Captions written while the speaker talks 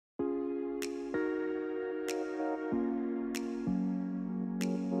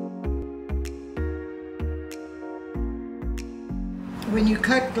when you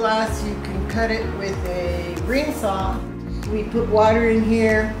cut glass, you can cut it with a ring saw. We put water in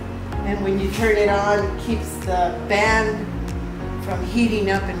here, and when you turn it on, it keeps the band from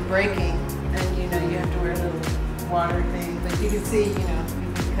heating up and breaking. And you know, you have to wear a little water thing, but you can see, you know,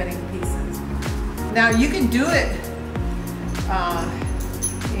 you've been cutting pieces. Now you can do it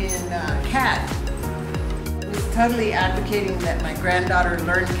in CAD. I was totally advocating that my granddaughter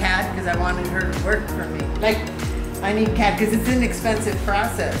learn CAD because I wanted her to work for me. Like, I need CAD because it's an expensive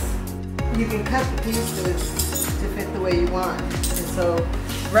process. You can cut the pieces to fit the way you want. And so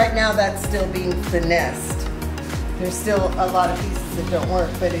right now that's still being finessed. There's still a lot of pieces that don't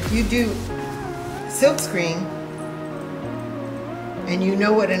work, but if you do silkscreen and you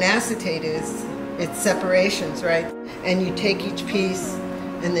know what an acetate is, it's separations, right? And you take each piece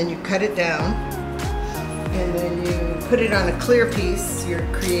and then you cut it down and then you put it on a clear piece, you're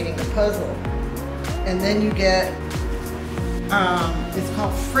creating a puzzle. And then you get, it's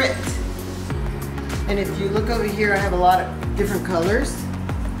called frit. And if you look over here, I have a lot of different colors.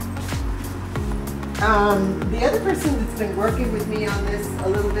 The other person that's been working with me on this a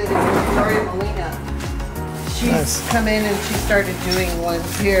little bit is Victoria Molina. She's come in and she started doing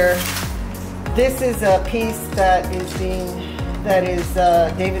ones here. This is a piece that is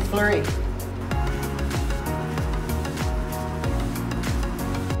David Fleury.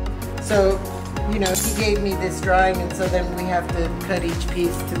 So, you know, he gave me this drawing, and so then we have to cut each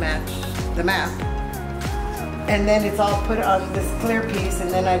piece to match the map. And then it's all put on this clear piece, and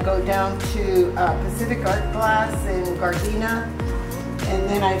then I go down to Pacific Art Glass in Gardena, and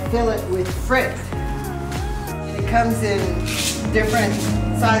then I fill it with frit. And it comes in different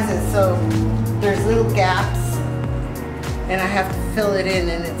sizes, so there's little gaps, and I have to fill it in,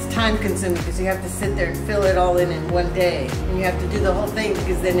 and it's time consuming because you have to sit there and fill it all in one day. And you have to do the whole thing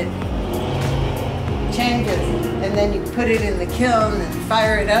because then it changes, and then you put it in the kiln and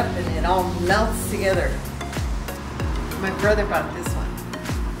fire it up, and it all melts together. My brother bought this one.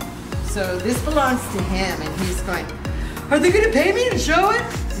 So this belongs to him, and he's going, are they gonna pay me to show it?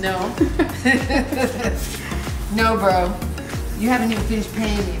 No. No, bro. You haven't even finished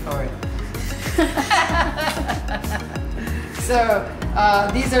paying me for it. So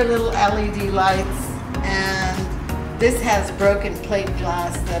these are little LED lights, and this has broken plate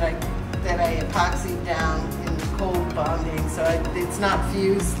glass that I epoxied down in cold bonding, so it's not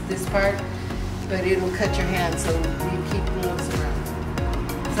fused, this part, but it'll cut your hand, so you keep gloves around.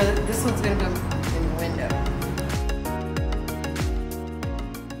 So this one's going to go in the window.